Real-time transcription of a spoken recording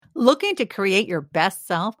Looking to create your best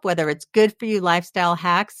self, whether it's good for you lifestyle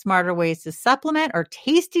hacks, smarter ways to supplement, or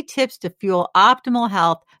tasty tips to fuel optimal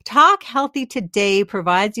health, Talk Healthy Today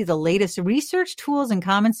provides you the latest research tools and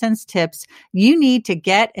common sense tips you need to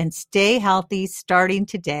get and stay healthy starting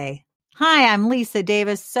today. Hi, I'm Lisa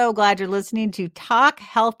Davis. So glad you're listening to Talk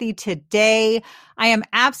Healthy Today. I am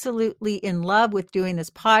absolutely in love with doing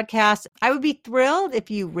this podcast. I would be thrilled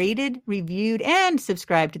if you rated, reviewed, and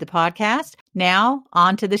subscribed to the podcast. Now,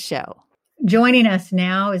 on to the show. Joining us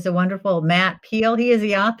now is the wonderful Matt Peel. He is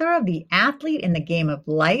the author of The Athlete in the Game of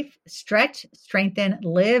Life, Stretch, Strengthen,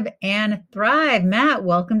 Live, and Thrive. Matt,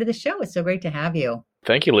 welcome to the show. It's so great to have you.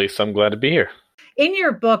 Thank you, Lisa. I'm glad to be here. In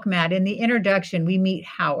your book, Matt, in the introduction, we meet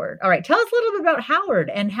Howard. All right, tell us a little bit about Howard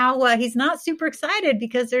and how he's not super excited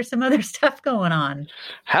because there's some other stuff going on.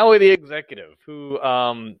 Howie the Executive, who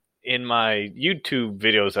in my YouTube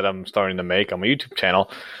videos that I'm starting to make on my YouTube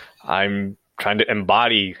channel, I'm trying to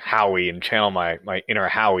embody Howie and channel my inner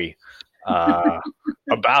Howie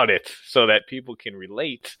about it so that people can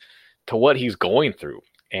relate to what he's going through.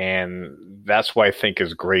 And that's what I think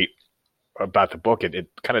is great about the book. It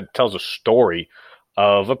kind of tells a story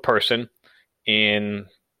of a person in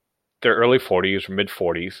their early 40s or mid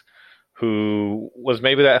 40s who was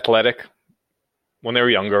maybe athletic when they were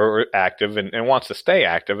younger or active and wants to stay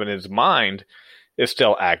active, and his mind is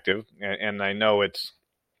still active. And I know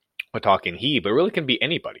we're talking he, but it really can be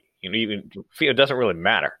anybody. Even it doesn't really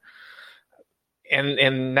matter.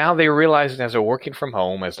 And now they're realizing as they're working from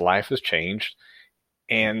home, as life has changed,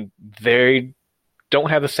 and they don't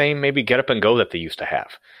have the same maybe get up and go that they used to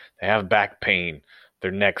have. They have back pain, their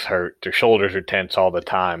necks hurt, their shoulders are tense all the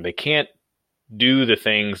time. They can't do the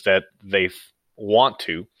things that they want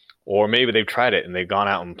to, or maybe they've tried it and they've gone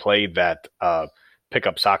out and played that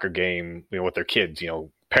pickup soccer game, with their kids,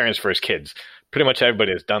 parents versus kids. Pretty much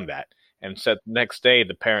everybody has done that. And so the next day,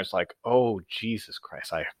 the parents like, oh, Jesus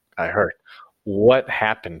Christ, I hurt. What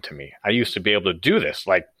happened to me? I used to be able to do this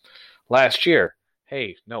like last year.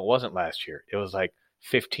 Hey, no, it wasn't last year. It was like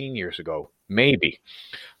 15 years ago, maybe.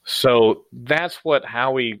 So that's what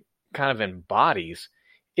Howie kind of embodies,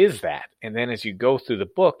 is that. And then as you go through the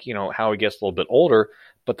book, Howie gets a little bit older,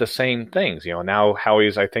 but the same things. Now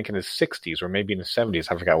Howie's, I think, in his 60s or maybe in his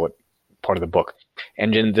 70s. I forgot what part of the book.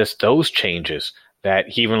 And then those changes that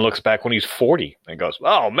he even looks back when he's 40 and goes,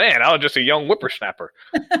 oh, man, I was just a young whippersnapper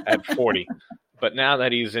at 40. But now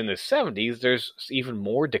that he's in his 70s, there's even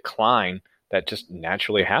more decline that just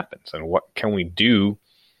naturally happens. And what can we do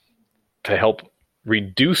to help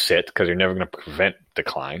reduce it? Because you're never going to prevent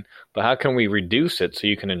decline, but how can we reduce it so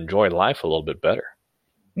you can enjoy life a little bit better?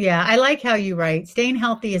 Yeah, I like how you write. Staying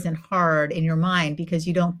healthy isn't hard in your mind because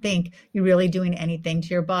you don't think you're really doing anything to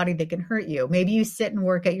your body that can hurt you. Maybe you sit and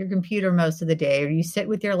work at your computer most of the day, or you sit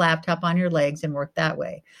with your laptop on your legs and work that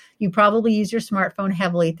way. You probably use your smartphone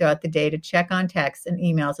heavily throughout the day to check on texts and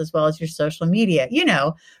emails as well as your social media,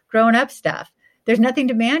 grown up stuff. There's nothing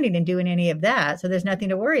demanding in doing any of that, so there's nothing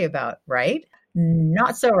to worry about, right?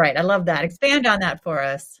 Not so right. I love that. Expand on that for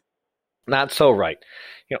us. Not so right.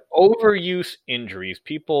 Overuse injuries.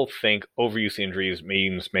 People think overuse injuries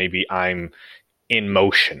means maybe I'm in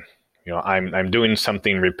motion. I'm doing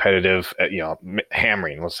something repetitive,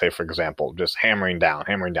 hammering, let's say, for example, just hammering down.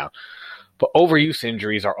 But overuse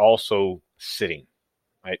injuries are also sitting,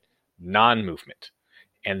 right? Non-movement.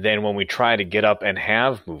 And then when we try to get up and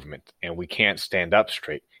have movement and we can't stand up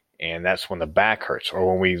straight, and that's when the back hurts, or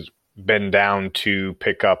when we bend down to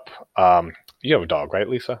pick up, you have a dog, right,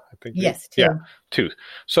 Lisa? I think. Yes, two. Yeah, two.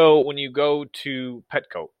 So when you go to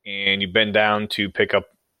Petco and you bend down to pick up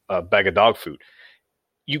a bag of dog food,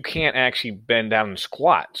 you can't actually bend down and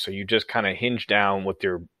squat. So you just kind of hinge down with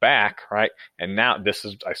your back, right? And now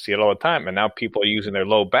I see it all the time. And now people are using their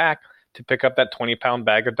low back to pick up that 20-pound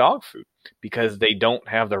bag of dog food because they don't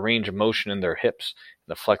have the range of motion in their hips,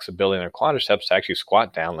 the flexibility in their quadriceps to actually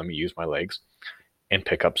squat down. Let me use my legs and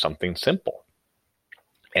pick up something simple.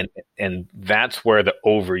 And that's where the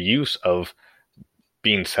overuse of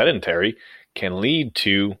being sedentary can lead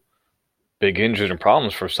to big injuries and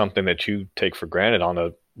problems for something that you take for granted on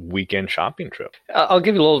a weekend shopping trip. I'll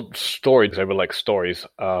give you a little story, because I would like stories,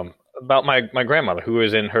 about my grandmother, who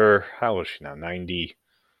is in her, how old is she now,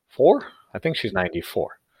 94? I think she's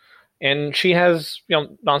 94. And she has,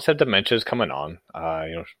 onset dementia is coming on,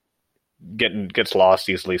 gets lost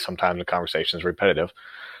easily sometimes in conversations, repetitive.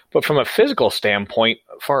 But from a physical standpoint,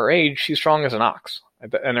 for her age, she's strong as an ox.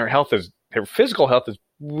 And her physical health is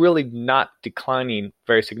really not declining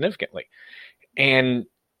very significantly. And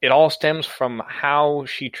it all stems from how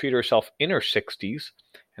she treated herself in her 60s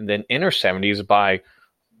and then in her 70s by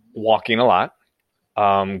walking a lot,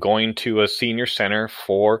 going to a senior center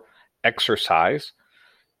for exercise.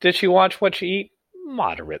 Did she watch what she eat?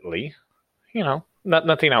 Moderately,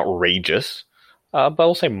 nothing outrageous, but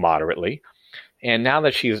we'll say moderately. And now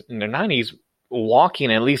that she's in her 90s,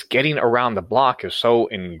 walking, at least getting around the block, is so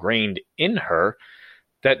ingrained in her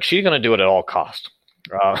that she's going to do it at all costs.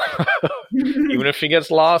 Even if she gets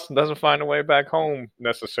lost and doesn't find a way back home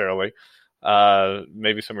necessarily.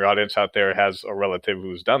 Maybe some of your audience out there has a relative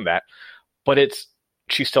who's done that, but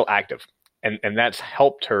she's still active, and that's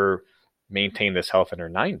helped her maintain this health in her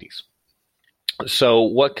 90s. So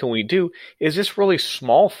what can we do is just really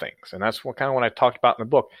small things, and that's what I talked about in the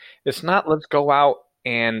book. It's not let's go out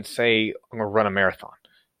and say I'm going to run a marathon.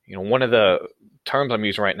 One of the terms I'm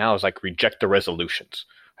using right now is like reject the resolutions,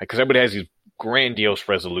 because everybody has these grandiose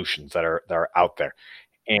resolutions that are out there,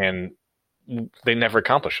 and they never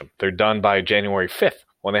accomplish them. They're done by January 5th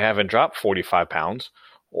when they haven't dropped 45 pounds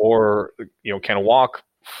or can walk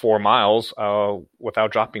 4 miles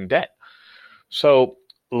without dropping dead. So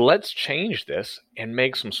let's change this and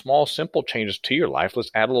make some small, simple changes to your life.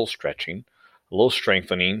 Let's add a little stretching, a little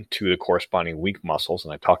strengthening to the corresponding weak muscles,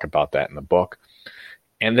 and I talk about that in the book.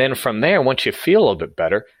 And then from there, once you feel a little bit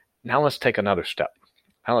better, now let's take another step.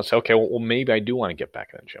 Now let's say, okay, well, maybe I do want to get back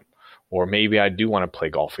in the gym. Or maybe I do want to play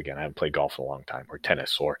golf again. I haven't played golf in a long time, or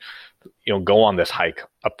tennis, or go on this hike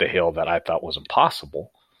up the hill that I thought was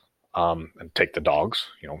impossible, and take the dogs,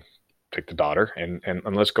 take the daughter, and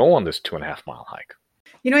let's go on this 2.5 mile hike.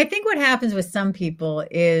 I think what happens with some people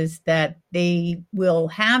is that they will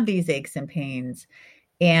have these aches and pains,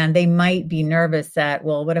 and they might be nervous that,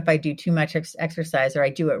 well, what if I do too much exercise or I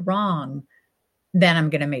do it wrong? Then I'm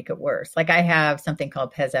going to make it worse. Like I have something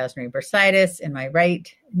called pes ascari bursitis in my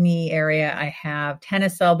right knee area. I have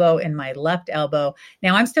tennis elbow in my left elbow.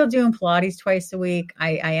 Now I'm still doing Pilates twice a week.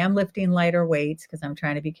 I am lifting lighter weights because I'm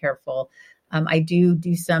trying to be careful. I do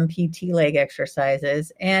some PT leg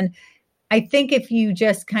exercises. And I think if you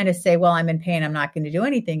just kind of say, well, I'm in pain, I'm not going to do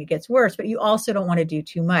anything, it gets worse, but you also don't want to do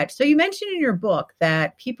too much. So you mentioned in your book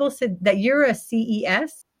that people said that you're a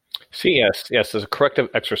CES. CES, yes, as a corrective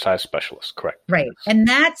exercise specialist, correct. Right. And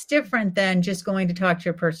that's different than just going to talk to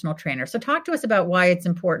your personal trainer. So talk to us about why it's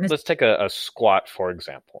important. Let's take a squat, for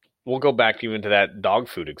example. We'll go back even to that dog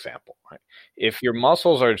food example. Right? If your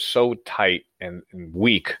muscles are so tight and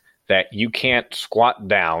weak that you can't squat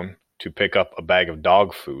down to pick up a bag of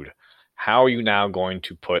dog food, how are you now going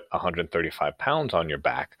to put 135 pounds on your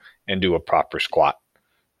back and do a proper squat?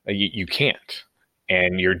 You can't.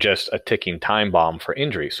 And you're just a ticking time bomb for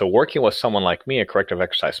injury. So working with someone like me, a corrective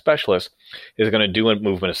exercise specialist, is going to do a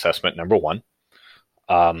movement assessment, number one.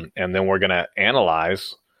 And then we're going to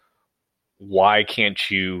analyze, why can't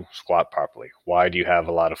you squat properly? Why do you have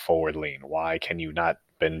a lot of forward lean? Why can you not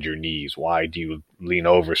bend your knees? Why do you lean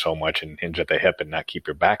over so much and hinge at the hip and not keep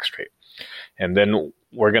your back straight? And then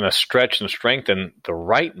we're going to stretch and strengthen the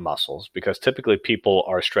right muscles, because typically people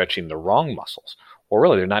are stretching the wrong muscles, or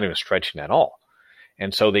really they're not even stretching at all.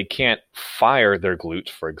 And so they can't fire their glutes,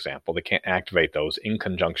 for example. They can't activate those in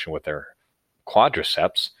conjunction with their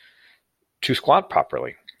quadriceps to squat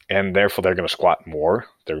properly. And therefore, they're going to squat more.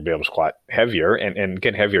 They're going to be able to squat heavier. And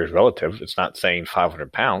again, heavier is relative. It's not saying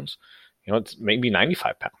 500 pounds. It's maybe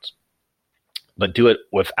 95 pounds. But do it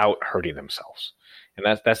without hurting themselves.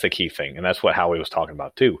 And that's the key thing. And that's what Howie was talking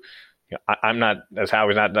about, too. I'm not, as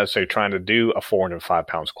Howie's not necessarily trying to do a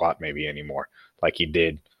 405-pound squat maybe anymore, like he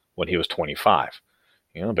did when he was 25.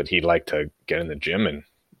 But he'd like to get in the gym and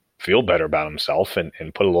feel better about himself and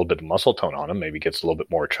put a little bit of muscle tone on him, maybe gets a little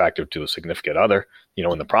bit more attractive to a significant other,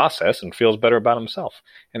 in the process, and feels better about himself.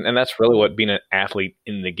 And that's really what being an athlete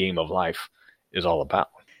in the game of life is all about.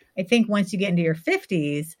 I think once you get into your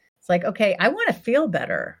 50s, it's like, okay, I want to feel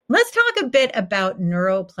better. Let's talk a bit about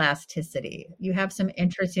neuroplasticity. You have some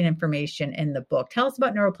interesting information in the book. Tell us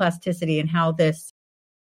about neuroplasticity and how this.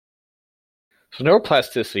 So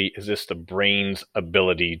neuroplasticity is just the brain's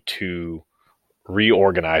ability to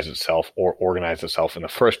reorganize itself or organize itself in the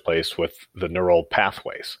first place with the neural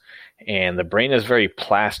pathways. And the brain is very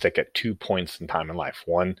plastic at 2 points in time in life.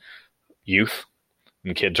 One, youth,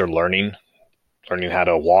 and kids are learning how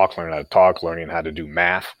to walk, learning how to talk, learning how to do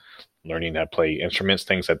math, learning how to play instruments,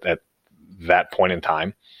 things at that point in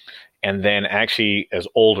time. And then actually as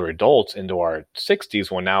older adults into our 60s,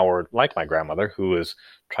 when now we're like my grandmother, who is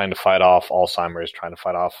trying to fight off Alzheimer's, trying to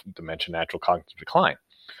fight off dementia, natural cognitive decline.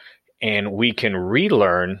 And we can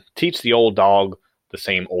relearn, teach the old dog the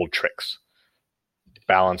same old tricks.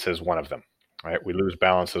 Balance is one of them, right? We lose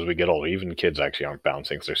balance as we get older. Even kids actually aren't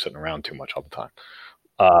balancing because they're sitting around too much all the time.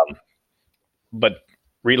 But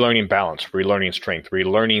relearning balance, relearning strength,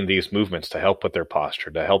 relearning these movements to help with their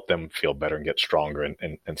posture, to help them feel better and get stronger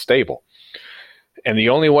and stable. And the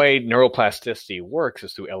only way neuroplasticity works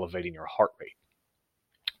is through elevating your heart rate,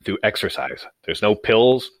 through exercise. There's no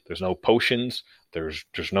pills, there's no potions, there's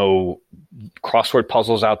no crossword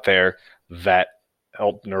puzzles out there that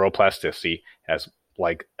help neuroplasticity as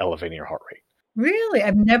like elevating your heart rate. Really?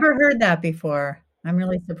 I've never heard that before. I'm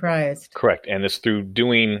really surprised. Correct. And it's through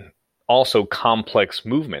doing also complex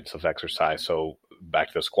movements of exercise. So back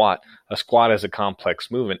to the squat. A squat is a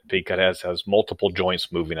complex movement because it has multiple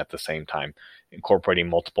joints moving at the same time, incorporating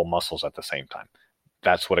multiple muscles at the same time.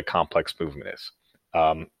 That's what a complex movement is.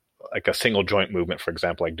 Like a single joint movement, for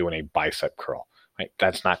example, like doing a bicep curl. Right?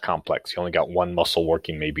 That's not complex. You only got one muscle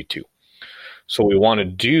working, maybe two. So we want to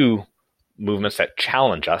do movements that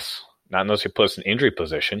challenge us, not necessarily put us in injury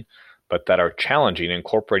position, but that are challenging,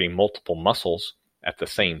 incorporating multiple muscles at the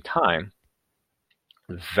same time.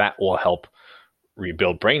 That will help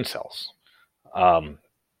rebuild brain cells. Kind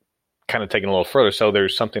of taking a little further. So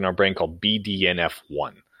there's something in our brain called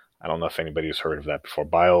BDNF1. I don't know if anybody's heard of that before.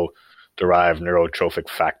 Bio-derived neurotrophic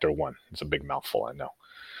factor 1. It's a big mouthful, I know.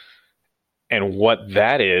 And what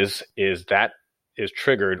that is that is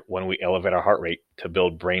triggered when we elevate our heart rate to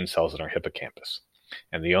build brain cells in our hippocampus.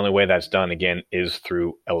 And the only way that's done, again, is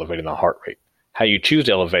through elevating the heart rate. How you choose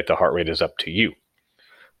to elevate the heart rate is up to you.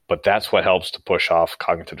 But that's what helps to push off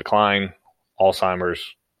cognitive decline, Alzheimer's,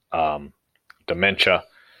 dementia,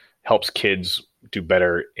 helps kids do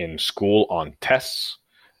better in school on tests.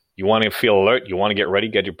 You want to feel alert, you want to get ready,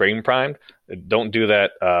 get your brain primed. Don't do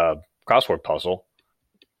that crossword puzzle.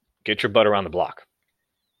 Get your butt around the block.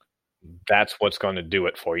 That's what's going to do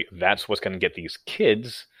it for you. That's what's going to get these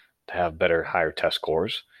kids to have better, higher test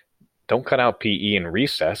scores. Don't cut out PE and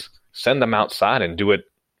recess. Send them outside and do it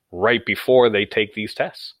right before they take these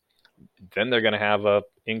tests. Then they're going to have an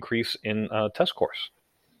increase in test scores.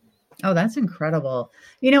 Oh, that's incredible.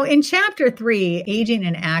 In chapter 3, aging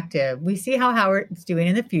and active, we see how Howard's doing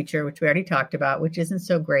in the future, which we already talked about, which isn't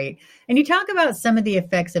so great. And you talk about some of the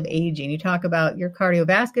effects of aging. You talk about your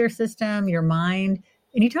cardiovascular system, your mind,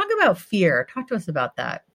 and you talk about fear. Talk to us about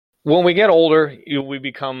that. When we get older, we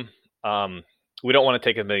become, we don't want to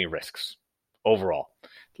take as many risks overall.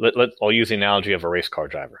 I'll use the analogy of a race car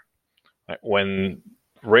driver. Right? When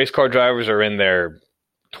race car drivers are in their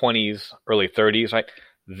 20s, early 30s, right?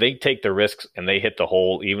 They take the risks and they hit the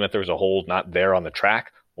hole, even if there's a hole not there on the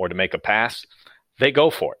track or to make a pass, they go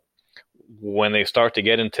for it. When they start to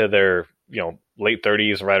get into their, late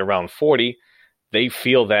 30s, right around 40, they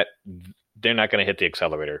feel that they're not going to hit the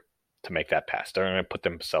accelerator to make that pass. They're going to put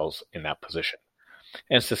themselves in that position.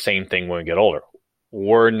 And it's the same thing when we get older.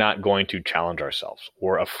 We're not going to challenge ourselves.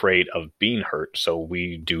 We're afraid of being hurt, so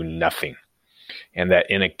we do nothing. And that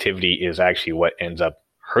inactivity is actually what ends up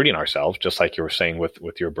hurting ourselves, just like you were saying with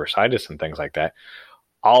your bursitis and things like that.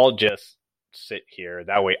 I'll just sit here.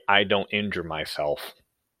 That way I don't injure myself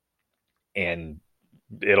and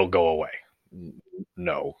it'll go away.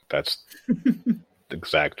 No, that's the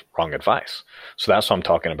exact wrong advice. So that's what I'm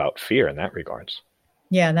talking about, fear in that regards.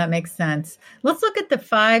 Yeah, that makes sense. Let's look at the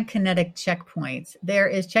 5 kinetic checkpoints. There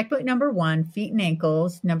is checkpoint number 1, feet and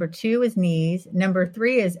ankles. Number 2 is knees. Number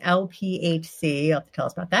 3 is LPHC. You'll have to tell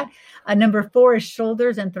us about that. Number 4 is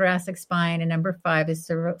shoulders and thoracic spine. And number 5 is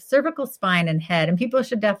cervical spine and head. And people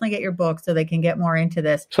should definitely get your book so they can get more into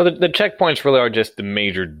this. So the checkpoints really are just the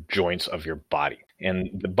major joints of your body. And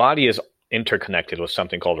the body is interconnected with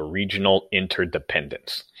something called a regional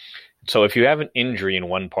interdependence. So if you have an injury in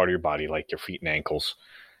one part of your body, like your feet and ankles,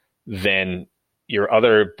 then your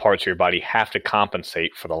other parts of your body have to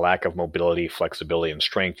compensate for the lack of mobility, flexibility, and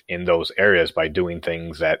strength in those areas by doing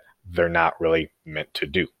things that they're not really meant to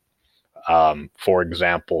do. For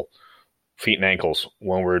example, feet and ankles,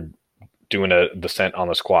 when we're doing a descent on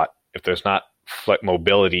the squat, if there's not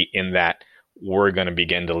mobility in that, we're going to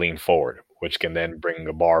begin to lean forward, which can then bring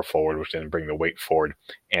the bar forward, which then bring the weight forward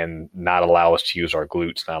and not allow us to use our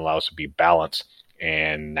glutes, not allow us to be balanced,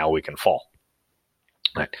 and now we can fall.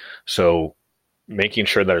 Right. So making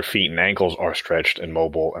sure that our feet and ankles are stretched and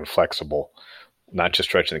mobile and flexible, not just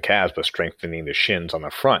stretching the calves, but strengthening the shins on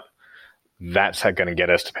the front. That's going to get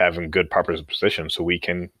us to having good proper position so we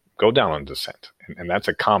can go down on descent. And that's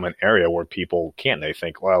a common area where people can't. They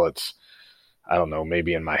think, well, it's, I don't know,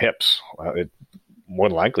 maybe in my hips. Well, it more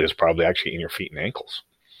than likely is probably actually in your feet and ankles.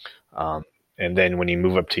 And then when you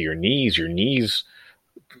move up to your knees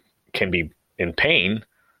can be in pain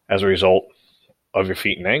as a result of your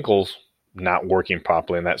feet and ankles not working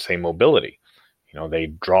properly in that same mobility. They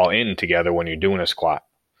draw in together when you're doing a squat,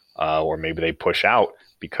 or maybe they push out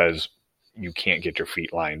because you can't get your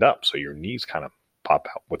feet lined up. So your knees kind of pop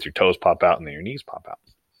out, with your toes pop out and then your knees pop out.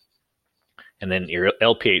 And then your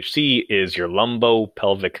LPHC is your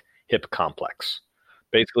lumbopelvic hip complex.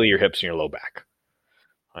 Basically your hips and your low back.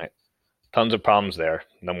 Right? Tons of problems there.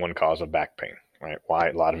 Number one cause of back pain. Right? Why?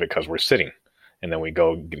 A lot of it because we're sitting. And then we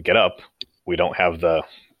go get up. We don't have the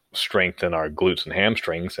strength in our glutes and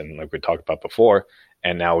hamstrings, and like we talked about before,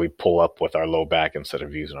 and now we pull up with our low back instead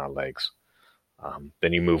of using our legs.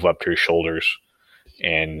 Then you move up to your shoulders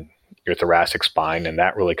and your thoracic spine, and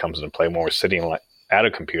that really comes into play when we're sitting at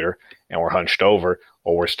a computer and we're hunched over,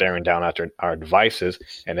 or we're staring down at our devices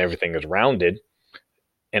and everything is rounded,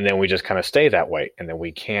 and then we just kind of stay that way, and then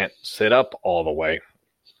we can't sit up all the way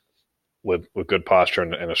with good posture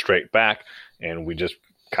and a straight back, and we just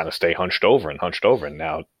kind of stay hunched over, and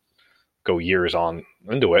now go years on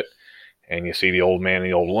into it, and you see the old man and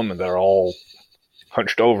the old woman that are all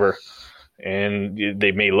hunched over, and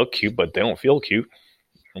they may look cute, but they don't feel cute.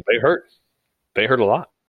 They hurt a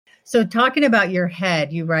lot. So talking about your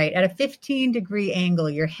head, you write, at a 15-degree angle,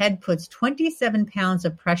 your head puts 27 pounds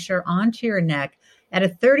of pressure onto your neck. At a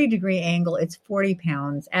 30-degree angle, it's 40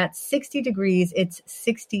 pounds. At 60 degrees, it's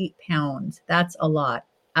 60 pounds. That's a lot.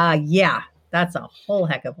 Yeah, that's a whole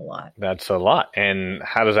heck of a lot. That's a lot. And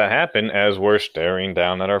how does that happen? As we're staring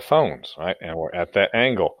down at our phones, right? And we're at that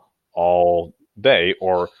angle all day,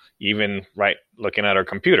 or even right looking at our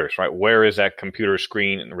computers, right? Where is that computer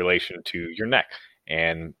screen in relation to your neck?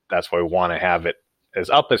 And that's why we want to have it as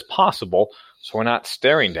up as possible so we're not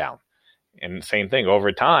staring down. And same thing,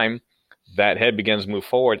 over time, that head begins to move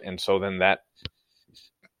forward, and so then that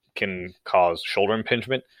can cause shoulder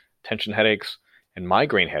impingement, tension headaches, and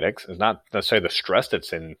migraine headaches. It's not necessarily the stress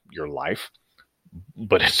that's in your life,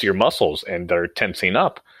 but it's your muscles and they're tensing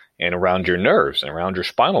up and around your nerves and around your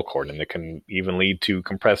spinal cord, and it can even lead to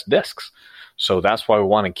compressed discs. So that's why we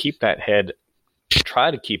want to keep that head,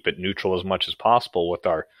 try to keep it neutral as much as possible with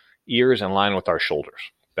our ears in line with our shoulders.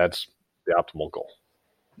 That's the optimal goal.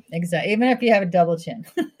 Exactly. Even if you have a double chin.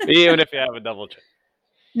 Even if you have a double chin.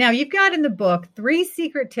 Now, you've got in the book 3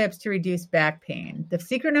 secret tips to reduce back pain. The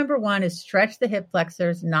secret number 1 is stretch the hip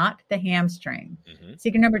flexors, not the hamstring. Mm-hmm.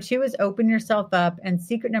 Secret number 2 is open yourself up. And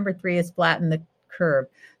secret number 3 is flatten the curve.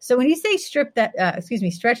 So when you say stretch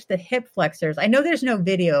the hip flexors, I know there's no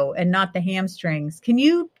video and not the hamstrings. Can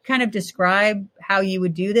you kind of describe how you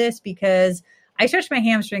would do this? Because I stretch my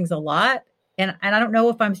hamstrings a lot. And I don't know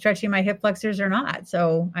if I'm stretching my hip flexors or not.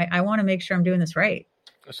 So I want to make sure I'm doing this right.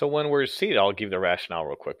 So when we're seated, I'll give the rationale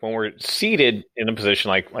real quick. When we're seated in a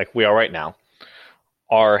position like we are right now,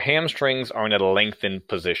 our hamstrings are in a lengthened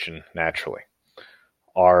position naturally.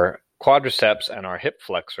 Our quadriceps and our hip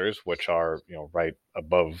flexors, which are right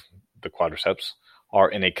above the quadriceps,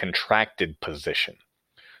 are in a contracted position.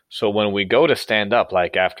 So when we go to stand up,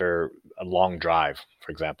 like after a long drive,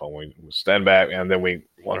 for example, we stand back and then we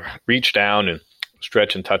want to reach down and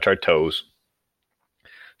stretch and touch our toes.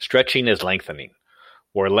 Stretching is lengthening.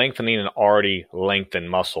 We're lengthening an already lengthened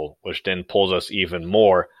muscle, which then pulls us even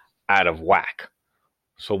more out of whack.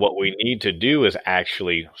 So what we need to do is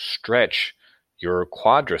actually stretch your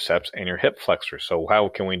quadriceps and your hip flexors. So how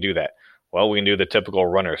can we do that? Well, we can do the typical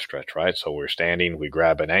runner stretch, right? So we're standing, we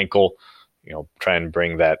grab an ankle, try and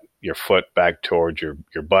bring your foot back towards your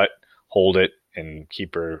butt, hold it, and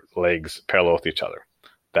keep your legs parallel with each other.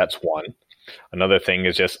 That's one. Another thing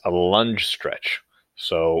is just a lunge stretch.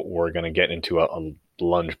 So we're going to get into a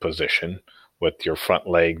lunge position with your front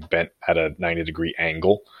leg bent at a 90-degree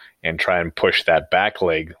angle and try and push that back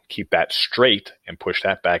leg, keep that straight and push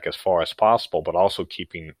that back as far as possible, but also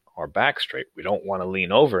keeping our back straight. We don't want to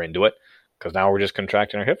lean over into it because now we're just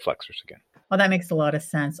contracting our hip flexors again. Well, that makes a lot of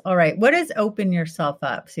sense. All right. What is open yourself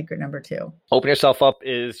up? Secret number 2. Open yourself up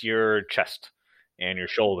is your chest and your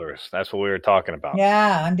shoulders. That's what we were talking about.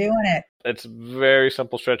 Yeah, I'm doing it. It's very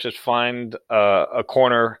simple stretch. Just find a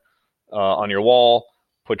corner on your wall,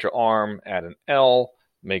 put your arm at an L,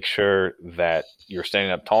 make sure that you're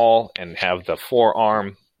standing up tall and have the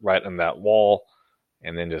forearm right on that wall,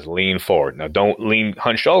 and then just lean forward. Now, don't lean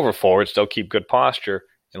hunched over forward. Still keep good posture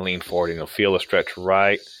and lean forward, and you'll feel the stretch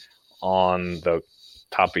right on the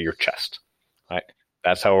top of your chest. Right?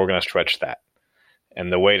 That's how we're going to stretch that. And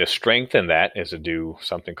the way to strengthen that is to do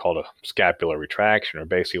something called a scapular retraction, or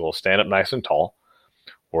basically we'll stand up nice and tall.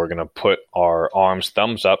 We're going to put our arms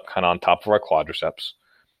thumbs up kind of on top of our quadriceps,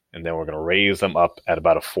 and then we're going to raise them up at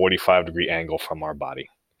about a 45-degree angle from our body.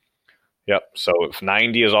 Yep. So if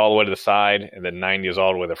 90 is all the way to the side and then 90 is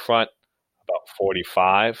all the way to the front, about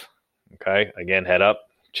 45. Okay. Again, head up,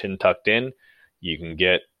 chin tucked in. You can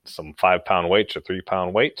get some 5-pound weights or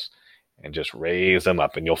 3-pound weights and just raise them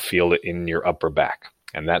up, and you'll feel it in your upper back.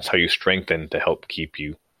 And that's how you strengthen to help keep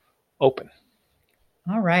you open.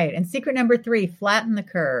 All right. And secret number 3, flatten the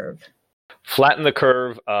curve. Flatten the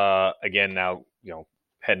curve. Again, now,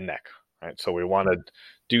 head and neck, right? So we want to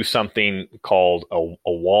do something called a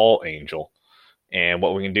wall angel. And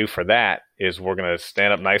what we can do for that is we're going to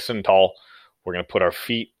stand up nice and tall. We're going to put our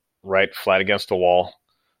feet right flat against the wall,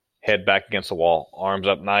 head back against the wall, arms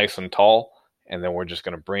up nice and tall. And then we're just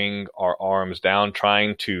going to bring our arms down,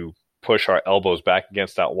 trying to push our elbows back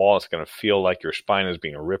against that wall. It's going to feel like your spine is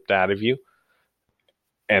being ripped out of you.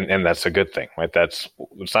 And that's a good thing, right? It's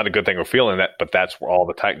not a good thing we're feeling that, but that's where all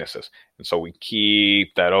the tightness is. And so we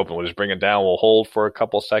keep that open. We'll just bring it down. We'll hold for a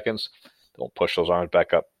couple seconds. Then we'll push those arms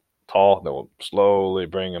back up tall. Then we'll slowly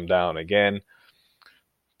bring them down again.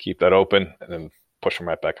 Keep that open, and then push them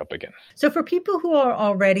right back up again. So for people who are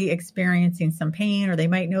already experiencing some pain, or they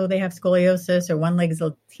might know they have scoliosis, or one leg is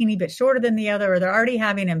a teeny bit shorter than the other, or they're already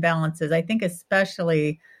having imbalances, I think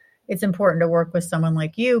especially it's important to work with someone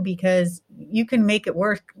like you, because you can make it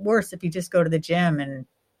worse if you just go to the gym and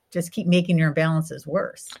just keep making your imbalances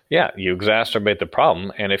worse. Yeah, you exacerbate the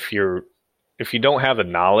problem. And if you don't have the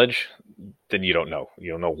knowledge, then you don't know.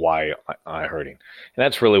 You don't know why I'm hurting. And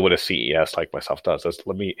that's really what a CES like myself does.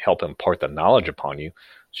 Let me help impart the knowledge upon you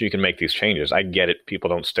so you can make these changes. I get it. People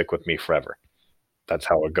don't stick with me forever. That's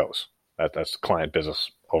how it goes. That's client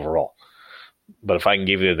business overall. But if I can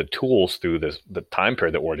give you the tools through the time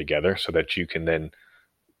period that we're together so that you can then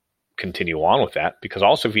continue on with that, because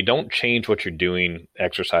also if you don't change what you're doing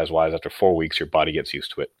exercise-wise, after 4 weeks, your body gets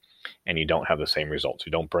used to it and you don't have the same results.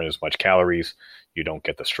 You don't burn as much calories. You don't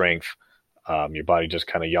get the strength. Your body just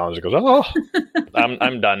kind of yawns and goes, oh,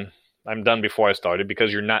 I'm done. I'm done before I started,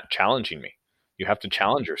 because you're not challenging me. You have to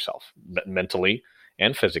challenge yourself mentally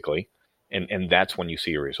and physically, and that's when you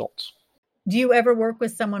see your results. Do you ever work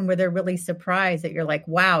with someone where they're really surprised that you're like,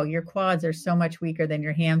 wow, your quads are so much weaker than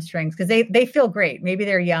your hamstrings? Because they feel great. Maybe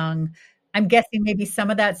they're young. I'm guessing maybe some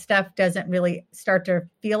of that stuff doesn't really start to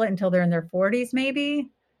feel it until they're in their 40s, maybe.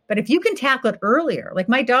 But if you can tackle it earlier, like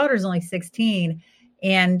my daughter's only 16,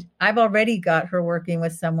 and I've already got her working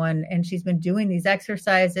with someone, and she's been doing these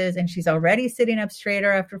exercises, and she's already sitting up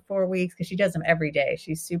straighter after 4 weeks because she does them every day.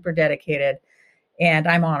 She's super dedicated. And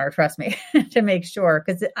I'm on her, trust me, to make sure,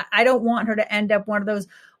 because I don't want her to end up one of those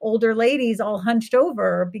older ladies all hunched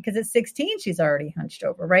over, because at 16, she's already hunched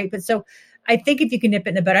over, right? But so I think if you can nip it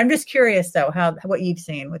in the bud, I'm just curious, though, what you've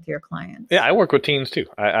seen with your clients. Yeah, I work with teens, too.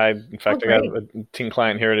 In fact, I got a teen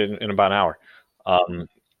client here in about an hour.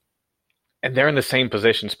 And they're in the same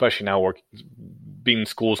position, especially now being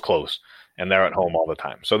schools closed, and they're at home all the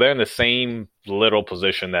time. So they're in the same little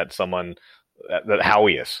position that that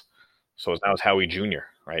Howie is. So now it's Howie Jr.,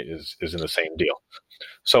 right, is in the same deal.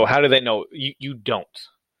 So how do they know? You don't,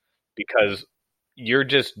 because you're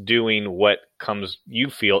just doing what you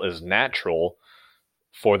feel is natural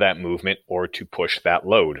for that movement or to push that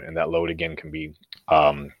load. And that load, again, can be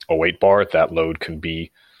a weight bar. That load can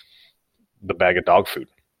be the bag of dog food.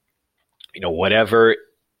 Whatever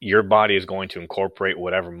your body is going to incorporate,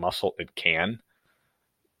 whatever muscle it can,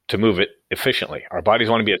 to move it efficiently. Our bodies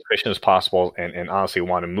want to be as efficient as possible, and honestly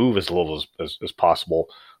want to move as little as possible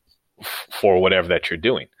for whatever that you're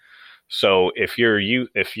doing. So if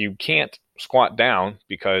you can't squat down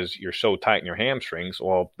because you're so tight in your hamstrings,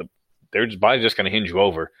 well, their body's just going to hinge you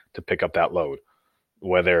over to pick up that load.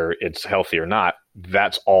 Whether it's healthy or not,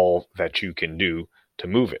 that's all that you can do to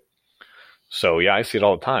move it. So yeah, I see it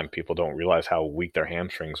all the time. People don't realize how weak their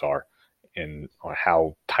hamstrings are or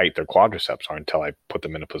how tight their quadriceps are until I put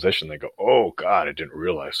them in a position. They go, oh God, I didn't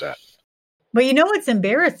realize that. But it's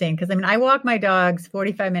embarrassing, because I walk my dogs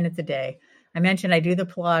 45 minutes a day. I mentioned I do the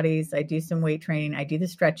Pilates, I do some weight training, I do the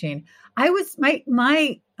stretching.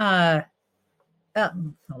 My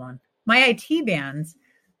IT bands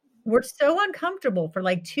were so uncomfortable for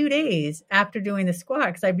like 2 days after doing the squat,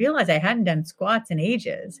 because I realized I hadn't done squats in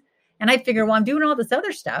ages. And I figure, well, I'm doing all this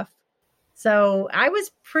other stuff. So I was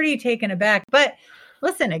pretty taken aback. But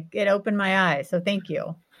listen, it opened my eyes. So thank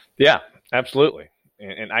you. Yeah, absolutely.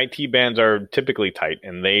 And IT bands are typically tight,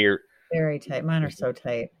 and they're very tight. Mine are so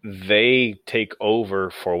tight. They take over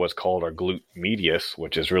for what's called our glute medius,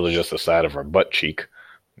 which is really just the side of our butt cheek.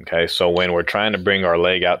 Okay, so when we're trying to bring our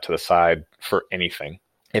leg out to the side for anything,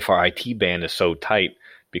 if our IT band is so tight,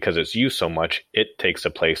 because it's used so much, it takes the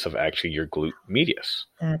place of actually your glute medius.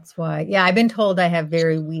 That's why. Yeah, I've been told I have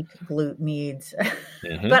very weak glute meds,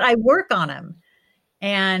 Mm-hmm. but I work on them,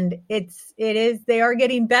 and they are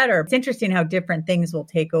getting better. It's interesting how different things will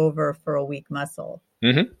take over for a weak muscle.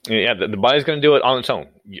 Mm-hmm. Yeah, the body's going to do it on its own.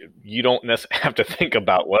 You don't necessarily have to think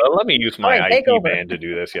about, well, let me use my IT band to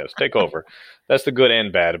do this. Yes, take over. That's the good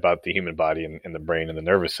and bad about the human body and the brain and the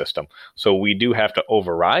nervous system. So we do have to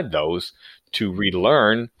override those to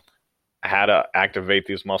relearn how to activate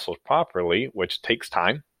these muscles properly, which takes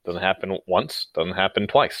time. Doesn't happen once, doesn't happen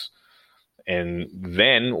twice. And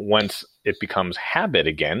then once it becomes habit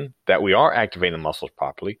again that we are activating the muscles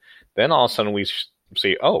properly, then all of a sudden we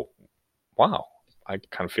see, oh, wow, I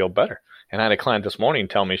kind of feel better. And I had a client this morning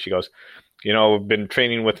tell me, she goes, been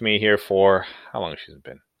training with me here for, how long has she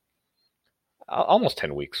been? Almost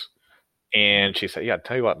 10 weeks. And she said, yeah, I'll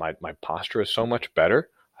tell you what, my posture is so much better.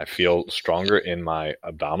 I feel stronger in my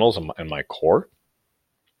abdominals and my core.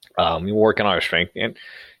 We're working on her strength, and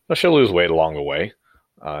she'll lose weight along the way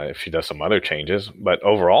if she does some other changes. But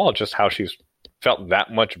overall, just how she's felt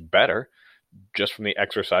that much better just from the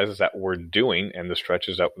exercises that we're doing and the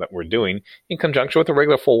stretches that we're doing in conjunction with a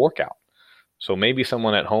regular full workout. So maybe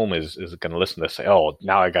someone at home is going to listen to this and say, oh,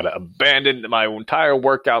 now I got to abandon my entire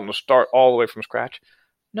workout and start all the way from scratch.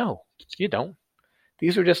 No, you don't.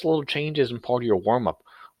 These are just little changes in part of your warm-up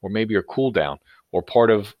or maybe your cool down or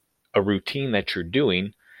part of a routine that you're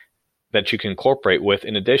doing that you can incorporate with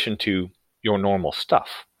in addition to your normal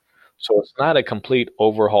stuff. So it's not a complete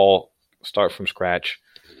overhaul, start from scratch,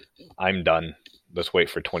 I'm done, let's wait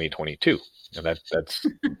for 2022. And that's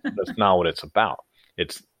not what it's about.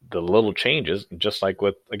 It's the little changes, just like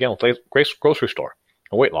with grocery store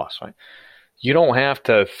or weight loss, right? You don't have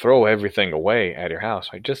to throw everything away at your house,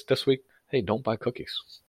 right? Just this week, hey, don't buy cookies.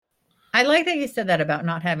 I like that you said that about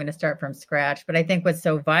not having to start from scratch, but I think what's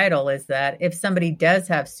so vital is that if somebody does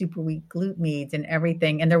have super weak glute meads and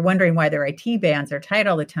everything, and they're wondering why their IT bands are tight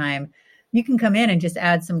all the time, you can come in and just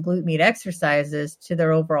add some glute med exercises to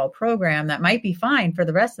their overall program that might be fine for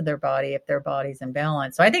the rest of their body if their body's in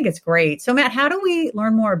balance. So I think it's great. So Matt, how do we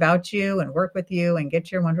learn more about you and work with you and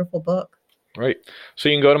get your wonderful book? Right. So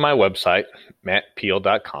you can go to my website,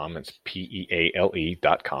 mattpeale.com. It's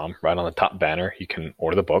PEALE.com. Right on the top banner, you can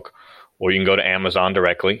order the book, or you can go to Amazon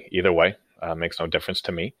directly. Either way, makes no difference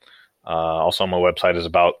to me. Also, my website is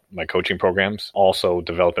about my coaching programs. Also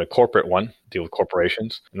developed a corporate one, deal with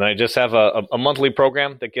corporations. And then I just have a monthly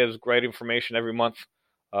program that gives great information every month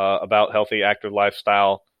about healthy, active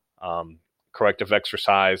lifestyle, corrective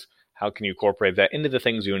exercise. How can you incorporate that into the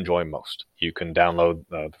things you enjoy most? You can download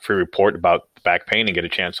the free report about back pain and get a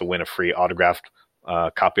chance to win a free autographed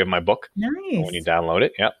copy of my book. Nice. When you download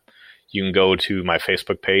it, yep. You can go to my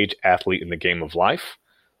Facebook page, Athlete in the Game of Life.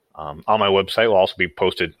 On my website will also be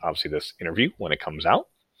posted, obviously, this interview when it comes out.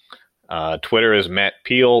 Twitter is Matt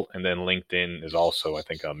Peale, and then LinkedIn is also, I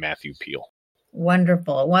think, Matthew Peale.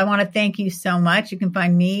 Wonderful. Well, I want to thank you so much. You can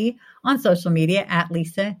find me on social media at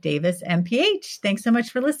Lisa Davis MPH. Thanks so much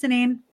for listening.